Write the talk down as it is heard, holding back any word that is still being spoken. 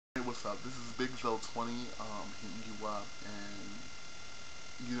Hey, what's up? This is Big Zo 20, hitting you up, and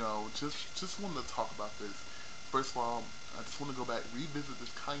just wanted to talk about this. First of all, I just want to go back, revisit this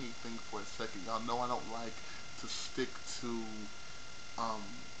Kanye thing for a second. Y'all know I don't like to stick to um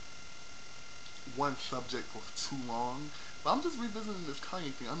one subject for too long, but I'm just revisiting this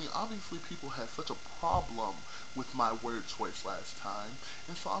Kanye thing. I mean, obviously people had such a problem with my word choice last time,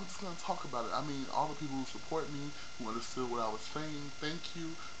 and so I'm just gonna talk about it. I mean, all the people who support me, who understood what I was saying, thank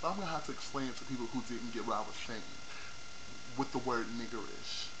you. But I'm gonna have to explain it to people who didn't get what I was saying with the word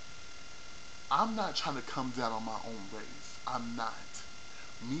niggerish. I'm not trying to come down on my own race. I'm not.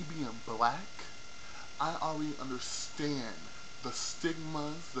 Me being black, I already understand the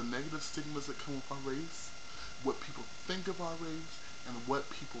stigmas, the negative stigmas that come with our race, what people think of our race, and what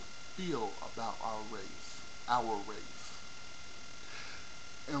people feel about our race. Our race.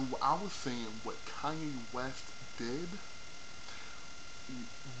 And I was saying what Kanye West did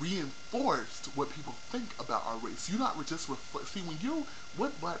reinforced what people think about our race. You're not just reflect. See, when you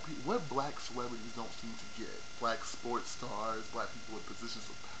what black celebrities don't seem to get, black sports stars, black people in positions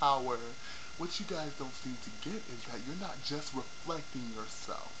of power, what you guys don't seem to get is that you're not just reflecting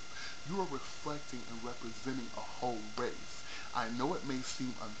yourself. You are reflecting and representing a whole race. I know it may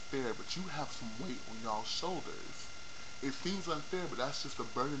seem unfair, but you have some weight on y'all's shoulders. It seems unfair, but that's just a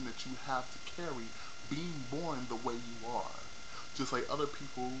burden that you have to carry being born the way you are. Just like other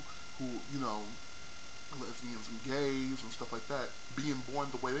people who, lesbians and gays and stuff like that, being born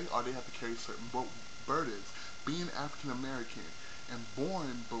the way they are, they have to carry certain burdens. Being African American and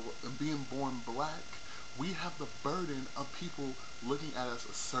being born black, we have the burden of people looking at us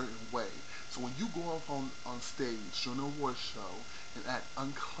a certain way. So when you go up on stage during an award show and act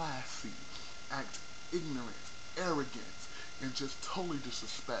unclassy, act ignorant, arrogant, and just totally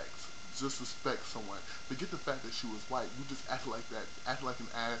disrespect someone. Forget the fact that she was white. You just act like that, act like an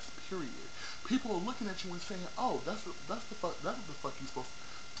ass. Period. People are looking at you and saying, "Oh, that's what the fuck you supposed."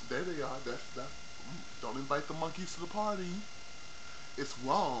 There they are. That's. Don't invite the monkeys to the party. It's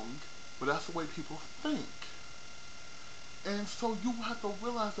wrong, but that's the way people think. And so you have to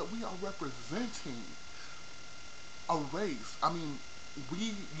realize that we are representing a race. I mean,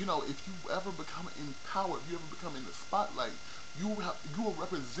 if you ever become in power, if you ever become in the spotlight, you are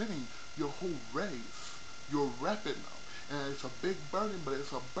representing your whole race. You're repping them, and it's a big burden, but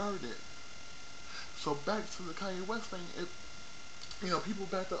it's a burden. So back to the Kanye West thing, people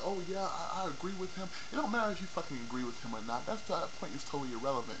back to, oh yeah, I agree with him. It don't matter if you fucking agree with him or not. That point is totally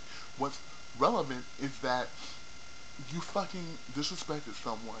irrelevant. What's relevant is that you fucking disrespected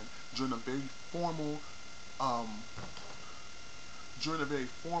someone during a very formal um, during a very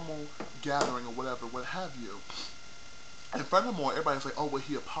formal gathering or whatever, what have you. And furthermore, everybody's like, oh, well,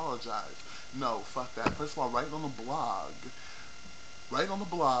 he apologized. No, fuck that. First of all, writing on the blog,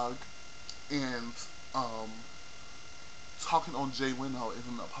 and um, talking on Jay Leno is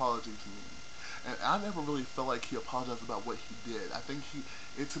an apology to me. And I never really felt like he apologized about what he did. I think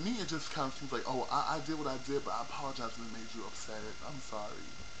to me, it just kind of seems like, oh, I did what I did, but I apologize and it made you upset. I'm sorry.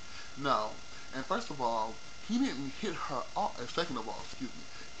 No. And first of all, he didn't hit her up, and second of all, excuse me,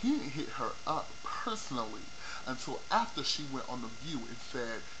 he didn't hit her up personally until after she went on The View and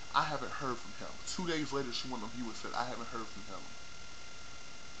said, I haven't heard from him. 2 days later, she went on The View and said, I haven't heard from him.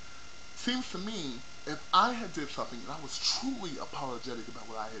 Seems to me, if I had did something and I was truly apologetic about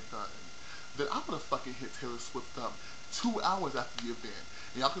what I had done, then I would have fucking hit Taylor Swift up 2 hours after the event.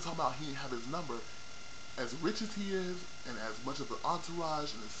 And y'all can talk about he didn't have his number. As rich as he is, and as much of an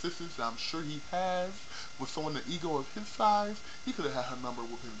entourage and assistance that I'm sure he has, with someone the ego of his size, he could have had her number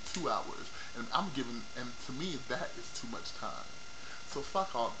within 2 hours. And to me, that is too much time. So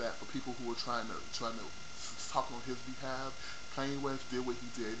fuck all that for people who are trying to talk on his behalf. Kanye West did what he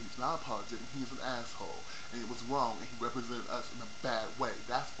did. He's not apologetic. He's an asshole, and it was wrong, and he represented us in a bad way.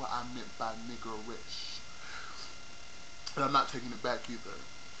 That's what I meant by niggerish. And I'm not taking it back either.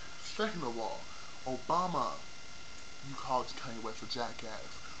 Second of all, Obama, you called Kanye West a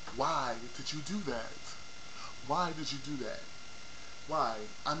jackass. Why did you do that? Why did you do that? Why?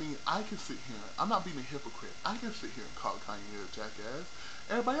 I mean, I can sit here. I'm not being a hypocrite. I can sit here and call Kanye a jackass.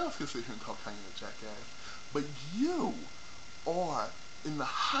 Everybody else can sit here and call Kanye a jackass. But you are in the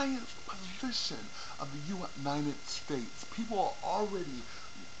highest position of the United States. People are already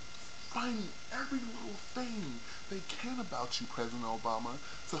finding every little thing they can about you, President Obama,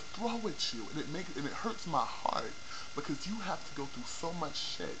 to throw at you, and it hurts my heart because you have to go through so much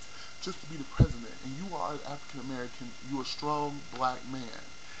shit just to be the president, and you are an African American, you're a strong black man,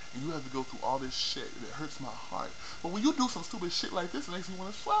 and you have to go through all this shit, and it hurts my heart. But when you do some stupid shit like this, it makes me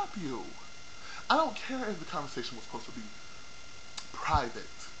want to slap you. I don't care if the conversation was supposed to be private.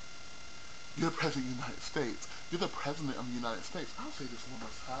 You're the President of the United States. You're the President of the United States. I'll say this one more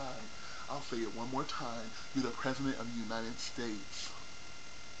time. I'll say it one more time. You're the President of the United States.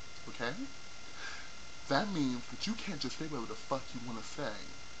 Okay? That means that you can't just say whatever the fuck you want to say.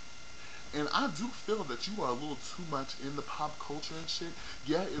 And I do feel that you are a little too much in the pop culture and shit.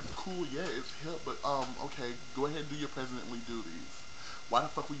 Yeah, it's cool. Yeah, it's hip. But, okay, go ahead and do your presidently duties. Why the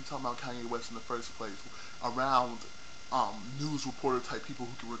fuck were you talking about Kanye West in the first place? Around, news reporter type people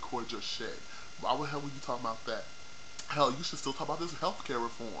who can record your shit. Why the hell were you talking about that? Hell, you should still talk about this healthcare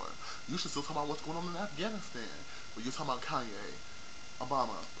reform. You should still talk about what's going on in Afghanistan. But you're talking about Kanye.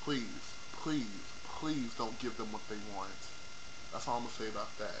 Obama, please, please, please don't give them what they want. That's all I'm going to say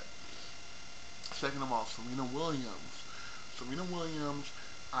about that. Second of all, Serena Williams. Serena Williams,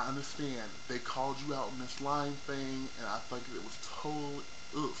 I understand they called you out in this line thing, and I think it was totally,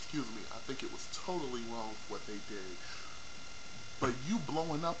 I think it was totally wrong for what they did. But you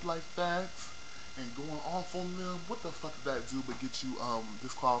blowing up like that and going off on them, what the fuck did that do but get you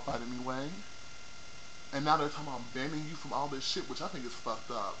disqualified anyway? And now they're talking about banning you from all this shit, which I think is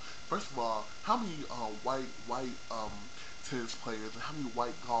fucked up. First of all, how many white tennis players and how many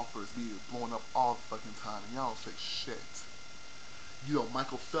white golfers be blowing up all the fucking time and y'all don't say shit? You know,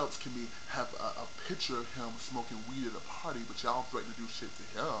 Michael Phelps can have a picture of him smoking weed at a party, but y'all threaten to do shit to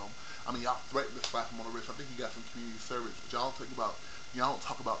him. I mean, y'all threaten to slap him on the wrist. I think he got some community service, but y'all don't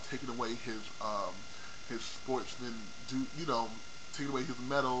talk about taking away his sportsman, taking away his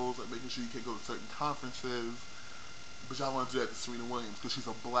medals and making sure you can't go to certain conferences. But y'all want to do that to Serena Williams because she's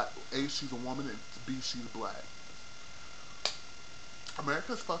A, she's a woman, and B, she's black.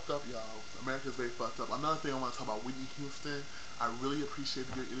 America's fucked up, y'all. America's very fucked up. Another thing I want to talk about, Whitney Houston. I really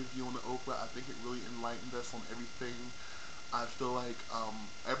appreciated your interview on the Oprah. I think it really enlightened us on everything. I feel like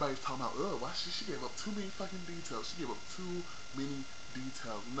everybody's talking about, why she gave up too many fucking details. She gave up too many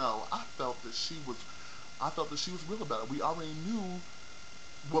details. No, I felt that she was real about it. We already knew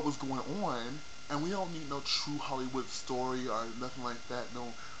what was going on, and we don't need no true Hollywood story or nothing like that. No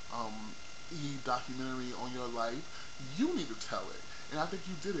documentary on your life. You need to tell it. And I think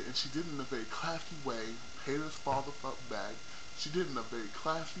you did it, and she did it in a very classy way, paid us fall the fuck back. She did it in a very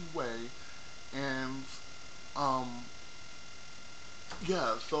classy way, and,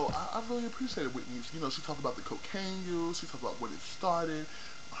 yeah, so I really appreciated Whitney's, she talked about the cocaine use, she talked about when it started,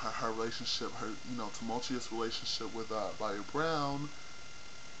 her relationship, her, tumultuous relationship with, Bobby Brown.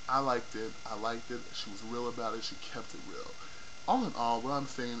 I liked it, she was real about it, she kept it real. All in all, what I'm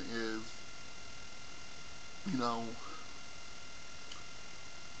saying is,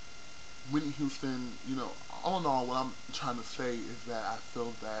 Whitney Houston, all in all, what I'm trying to say is that I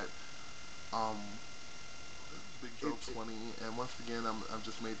feel that, Big Joe 20, and once again, I've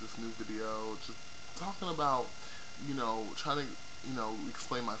just made this new video, just talking about, trying to,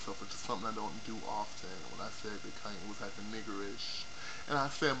 explain myself, which is something I don't do often, when I said that Kanye was acting niggerish, and I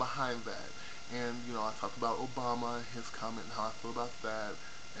stand behind that, and, I talked about Obama, his comment, and how I feel about that,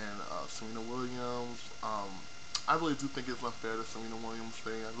 and, Serena Williams, I really do think it's unfair, the Serena Williams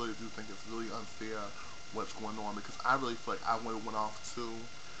thing. I really do think it's really unfair what's going on because I really feel like I would have went off too.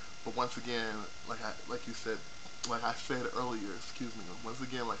 But once again, like I said earlier, once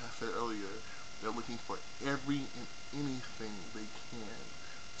again, like I said earlier, they're looking for every and anything they can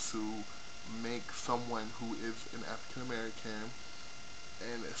to make someone who is an African American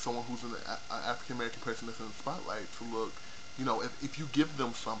and someone who's an African American person that's in the spotlight to look, if you give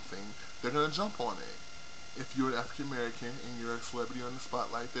them something, they're gonna jump on it. If you're an African American and you're a celebrity on the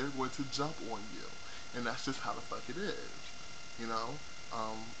spotlight, they're going to jump on you. And that's just how the fuck it is.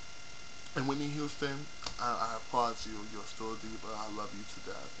 And Whitney Houston, I applaud you. You're still a diva. I love you to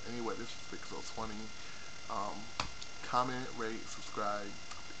death. Anyway, this is Big Joe 20. Comment, rate, subscribe.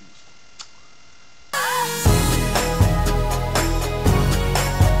 Peace.